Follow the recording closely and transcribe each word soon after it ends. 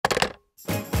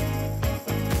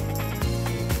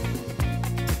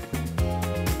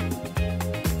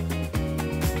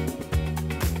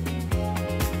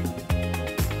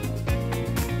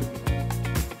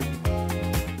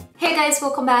Hey guys,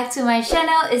 welcome back to my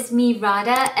channel. It's me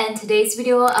Radha, and today's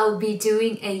video I'll be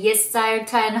doing a YesStyle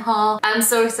trend haul. I'm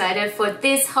so excited for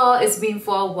this haul. It's been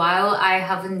for a while. I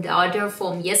haven't ordered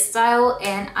from YesStyle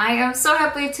and I am so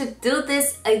happy to do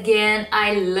this again.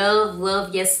 I love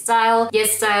YesStyle.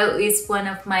 YesStyle is one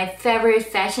of my favorite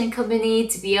fashion company,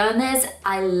 to be honest.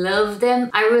 I love them.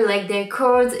 I really like their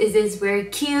clothes. It is very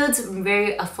cute,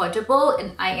 very affordable,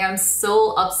 and I am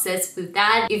so obsessed with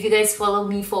that. If you guys follow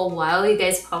me for a while, you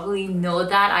guys probably know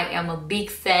that I am a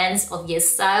big fan of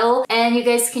YesStyle, and you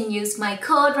guys can use my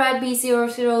code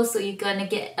Radbbie00 so you're gonna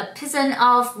get a %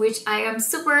 off, which I am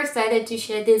super excited to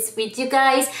share this with you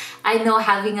guys. I know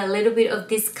having a little bit of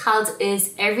discount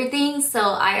is everything, so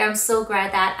I am so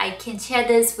glad that I can share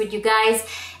this with you guys.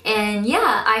 And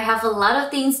yeah, I have a lot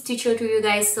of things to show to you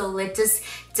guys, so let's just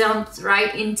jump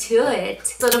right into it.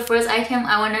 So the first item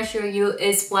I want to show you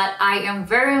is what I am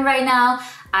wearing right now.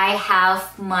 I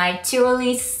have my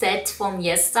jewelry set from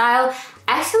YesStyle.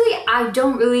 Actually, I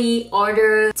don't really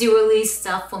order jewelry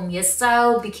stuff from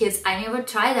YesStyle because I never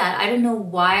tried that. I don't know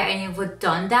why I never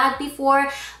done that before.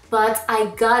 But I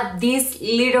got this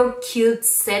little cute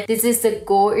set. This is the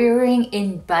gold earring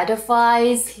in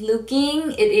butterflies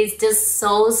looking. It is just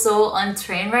so on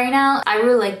trend right now. I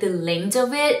really like the length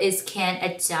of it. It can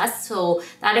adjust, so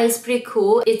that is pretty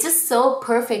cool. It's just so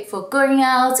perfect for going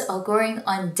out or going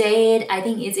on date. I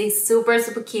think it is super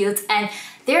cute, and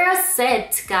they're a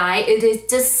set, guys. It is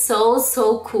just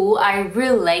so cool. I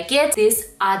really like it. These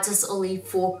are just only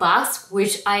 $4,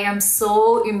 which I am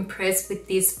so impressed with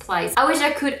this price. I wish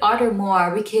I could order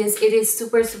more because it is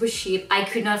super cheap. I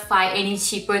could not find any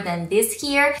cheaper than this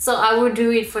here, so I will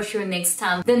do it for sure next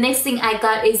time. The next thing I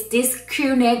got is this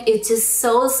crew neck. It's just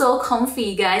so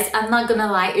comfy, guys. I'm not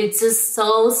gonna lie, it's just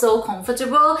so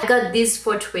comfortable. I got this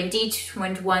for $20 to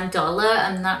 $21.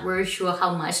 I'm not really sure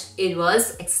how much it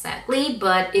was exactly,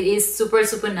 but it is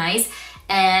super nice.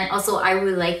 And also I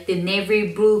really like the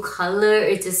navy blue color.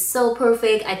 It's just so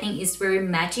perfect. I think it's very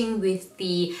matching with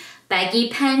the baggy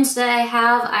pants that I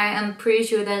have. I am pretty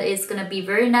sure that it's gonna be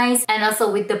very nice. And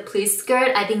also with the pleat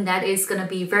skirt, I think that is gonna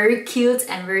be very cute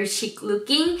and very chic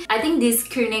looking. I think this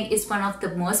crew neck is one of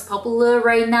the most popular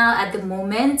right now at the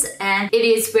moment, and it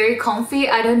is very comfy.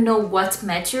 I don't know what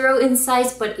material inside,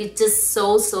 but it's just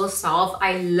so soft.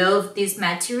 I love this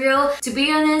material. To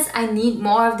be honest, I need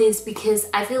more of this because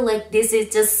I feel like this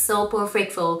is just so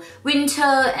perfect for winter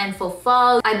and for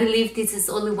fall. I believe this is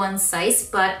only one size,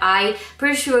 but I'm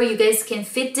pretty sure you guys can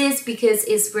fit this because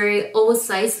it's very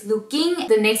oversized looking.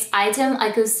 The next item, I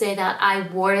could say that I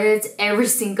wore it every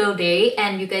single day,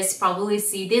 and you guys probably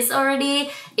see this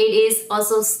already. It is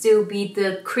also still be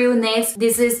the crew neck.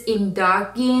 This is in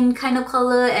dark green kind of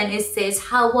color, and it says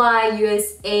Hawaii,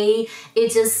 USA.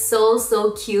 It's just so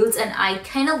cute, and I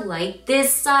kind of like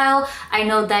this style. I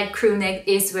know that crew neck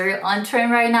is very on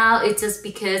trend right now. It's just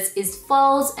because it's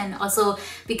fall and also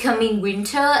becoming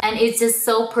winter, and it's just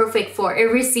so perfect for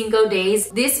every single days.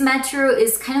 This material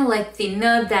is kind of like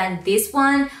thinner than this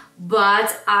one,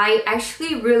 but I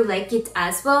actually really like it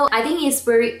as well. I think it's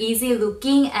very easy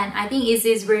looking, and I think it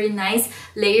is very nice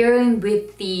layering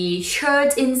with the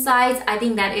shirt inside. I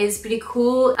think that is pretty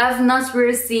cool. I've not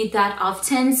really seen that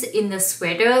often in the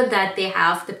sweater that they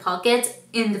have the pocket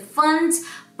in the front.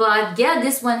 But yeah,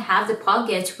 this one have the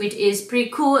pocket, which is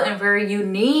pretty cool and very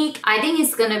unique. I think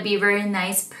it's gonna be very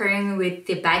nice pairing with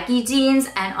the baggy jeans,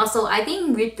 and also I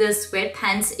think with the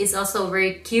sweatpants is also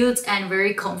very cute and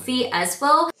very comfy as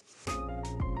well.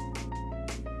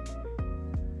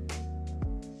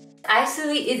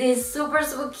 Actually, it is super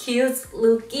cute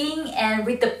looking, and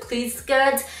with the pleat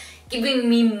skirt, giving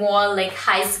me more like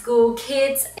high school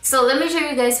kids. So let me show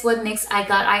you guys what next I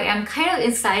got. I am kind of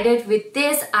excited with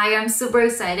this. I am super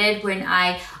excited when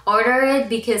I order it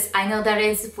because I know that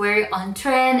it's very on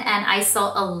trend, and I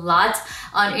saw a lot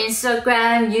on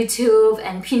Instagram, YouTube,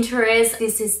 and Pinterest.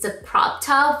 This is the crop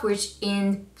top, which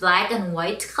in black and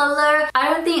white color. I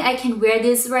don't think I can wear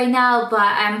this right now, but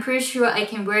I'm pretty sure I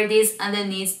can wear this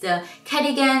underneath the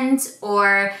cardigan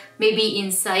or maybe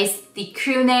inside the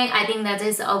crew neck. I think that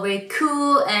is always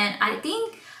cool, and I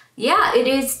think yeah, it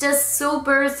is just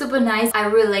super nice. I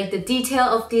really like the detail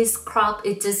of this crop.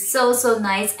 It's just so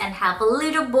nice and have a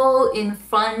little bow in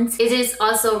front. It is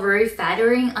also very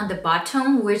flattering on the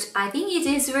bottom, which I think it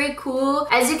is very cool.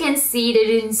 As you can see, they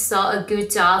didn't do a good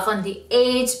job on the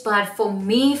edge, but for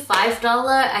me, $5,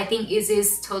 I think it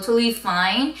is totally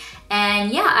fine.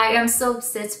 And yeah, I am so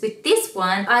obsessed with this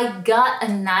one. I got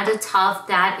another top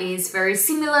that is very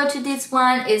similar to this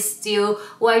one. It's still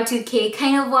Y2K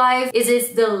kind of vibe. It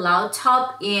is the Loud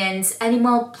top in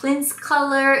animal prints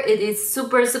color. It is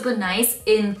super nice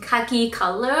in khaki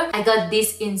color. I got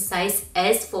this in size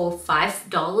S for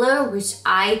 $5, which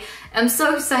I am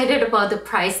so excited about the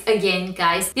price again,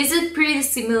 guys. This is pretty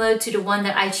similar to the one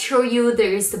that I showed you.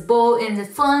 There is the bow in the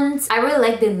front. I really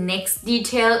like the neck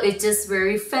detail. It's just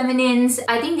very feminine.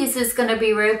 I think this is gonna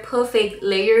be very perfect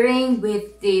layering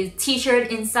with the t-shirt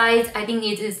inside. I think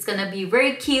it is gonna be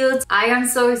very cute. I am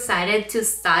so excited to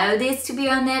style this, to be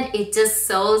honest. It's just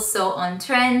so on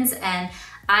trend and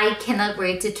I cannot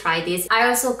wait to try this. I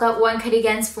also got one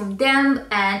cardigan from them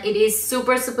and it is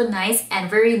super nice and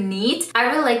very neat.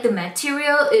 I really like the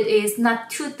material. It is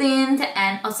not too thin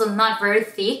and also not very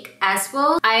thick as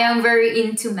well. I am very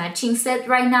into matching set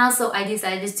right now, so I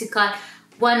decided to cut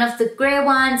one of the gray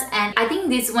ones, and I think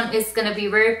this one is gonna be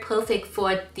very perfect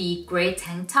for the gray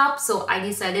tank top, so I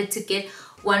decided to get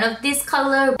one of this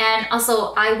color. And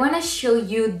also I want to show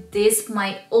you this,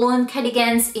 my own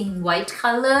cardigans in white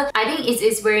color. I think it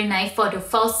is very nice for the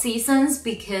fall seasons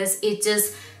because it's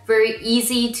just very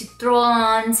easy to throw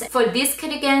on. For these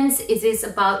cardigans, it is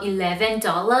about $11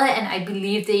 and I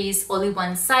believe there is only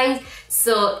one size.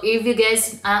 So if you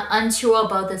guys are unsure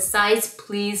about the size,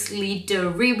 please read the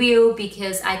review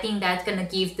because I think that's gonna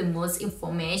give the most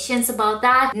information about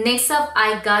that. Next up,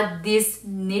 I got this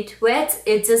knitwear.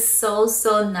 It's just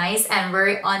so nice and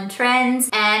very on trend.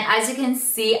 And as you can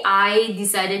see, I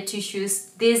decided to choose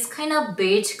this kind of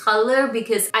beige color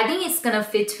because I think it's gonna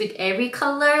fit with every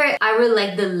color. I really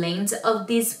like the length of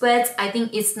this sweat. I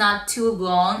think it's not too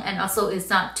long and also it's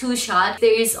not too short.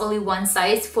 There is only one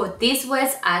size for this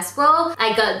sweat as well.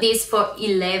 I got this for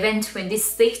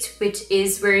 $11.26, which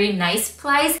is very nice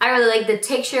price. I really like the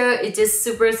texture. It's just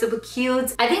super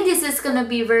cute. I think this is gonna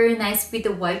be very nice with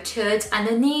the white shirt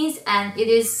underneath and it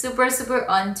is super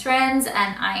on trend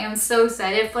and I am so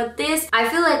excited for this. I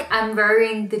feel like I'm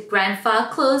wearing the grandpa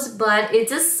clothes, but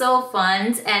it's just so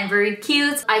fun and very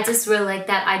cute. I just really like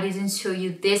that I didn't show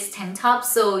you this tank top.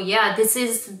 So yeah, this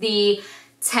is the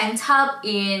tank top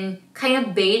in kind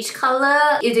of beige color.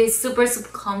 It is super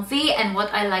comfy, and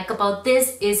what I like about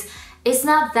this is it's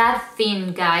not that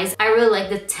thin, guys. I really like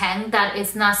the tank that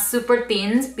it's not super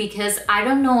thin because I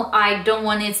don't know, I don't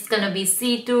want it's gonna be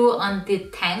see-through on the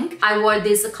tank. I wore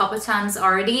this a couple times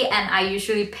already and I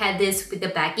usually pair this with the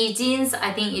baggy jeans.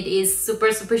 I think it is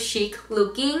super chic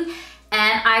looking.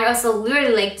 And I also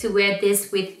really like to wear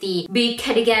this with the big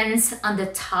cardigans on the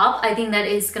top. I think that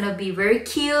is gonna be very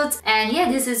cute. And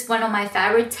yeah, this is one of my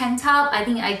favorite tank top. I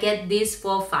think I get this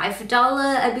for $5,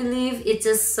 I believe. It's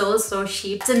just so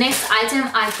cheap. The next item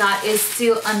I got is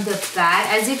still on the bag.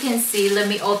 As you can see, let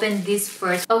me open this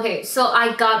first. Okay, so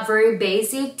I got very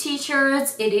basic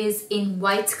t-shirts. It is in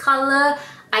white color.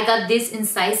 I got this in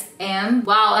size M.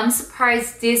 Wow, I'm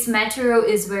surprised. This material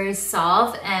is very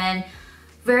soft and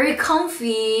very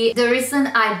comfy. The reason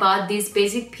I bought this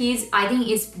basic piece, I think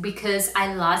is because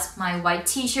I lost my white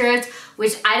t-shirt,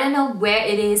 which I don't know where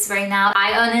it is right now.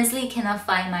 I honestly cannot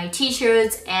find my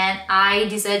t-shirts and I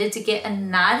decided to get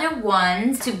another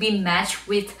one to be matched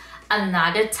with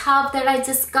another top that I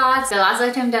just got. The last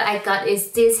item that I got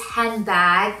is this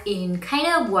handbag in kind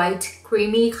of white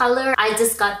creamy color. I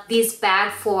just got this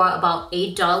bag for about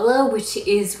 $8, which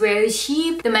is very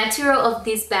cheap. The material of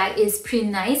this bag is pretty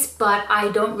nice, but I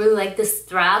don't really like the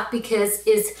strap because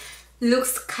it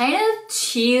looks kind of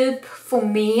cheap for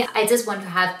me. I just want to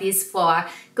have this for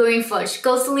going for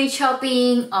grocery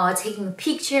shopping or taking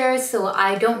pictures, so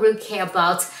I don't really care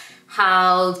about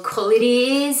how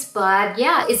quality is, but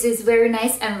yeah, it is very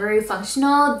nice and very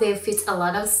functional. They fit a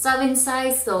lot of stuff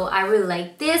inside, so I really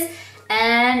like this.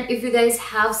 And if you guys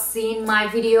have seen my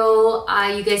video,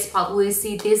 you guys probably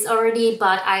see this already,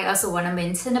 but I also want to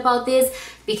mention about this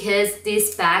because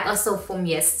this bag also from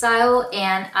YesStyle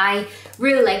and I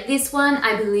really like this one.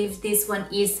 I believe this one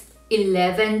is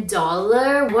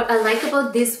 $11. What I like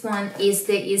about this one is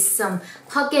there is some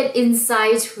pocket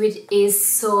inside, which is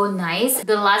so nice.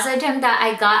 The last item that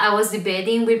I got, I was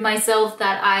debating with myself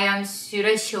that should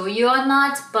I show you or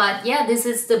not, but yeah, this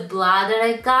is the bra that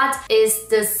I got. It's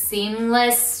the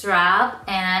seamless strap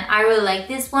and I really like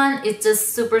this one. It's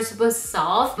just super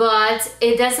soft, but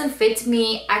it doesn't fit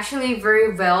me actually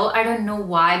very well. I don't know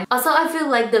why. Also, I feel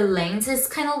like the length is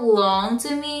kind of long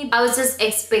to me. I would just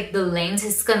expect the length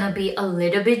is gonna be a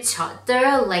little bit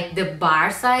shorter, like the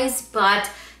bar size, but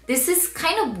this is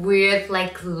kind of weird,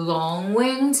 like long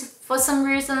winged for some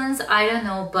reasons. I don't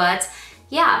know, but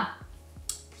yeah.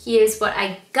 here's what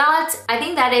I got. I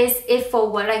think that is it for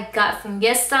what I got from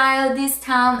YesStyle this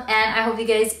time, and I hope you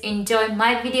guys enjoyed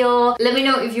my video. Let me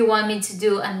know if you want me to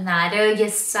do another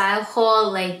YesStyle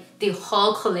haul, like the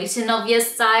whole collection of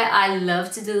YesStyle. I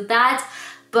love to do that.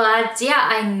 But yeah,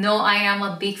 I know I am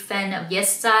a big fan of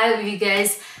YesStyle. If you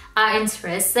guys are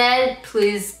interested,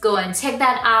 please go and check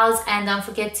that out, and don't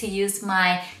forget to use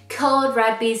my code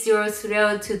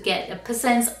Radbbie00 to get a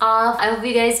percent off. I hope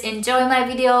you guys enjoy my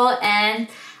video, and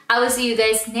I will see you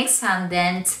guys next time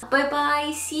then. Bye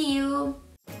bye, see you.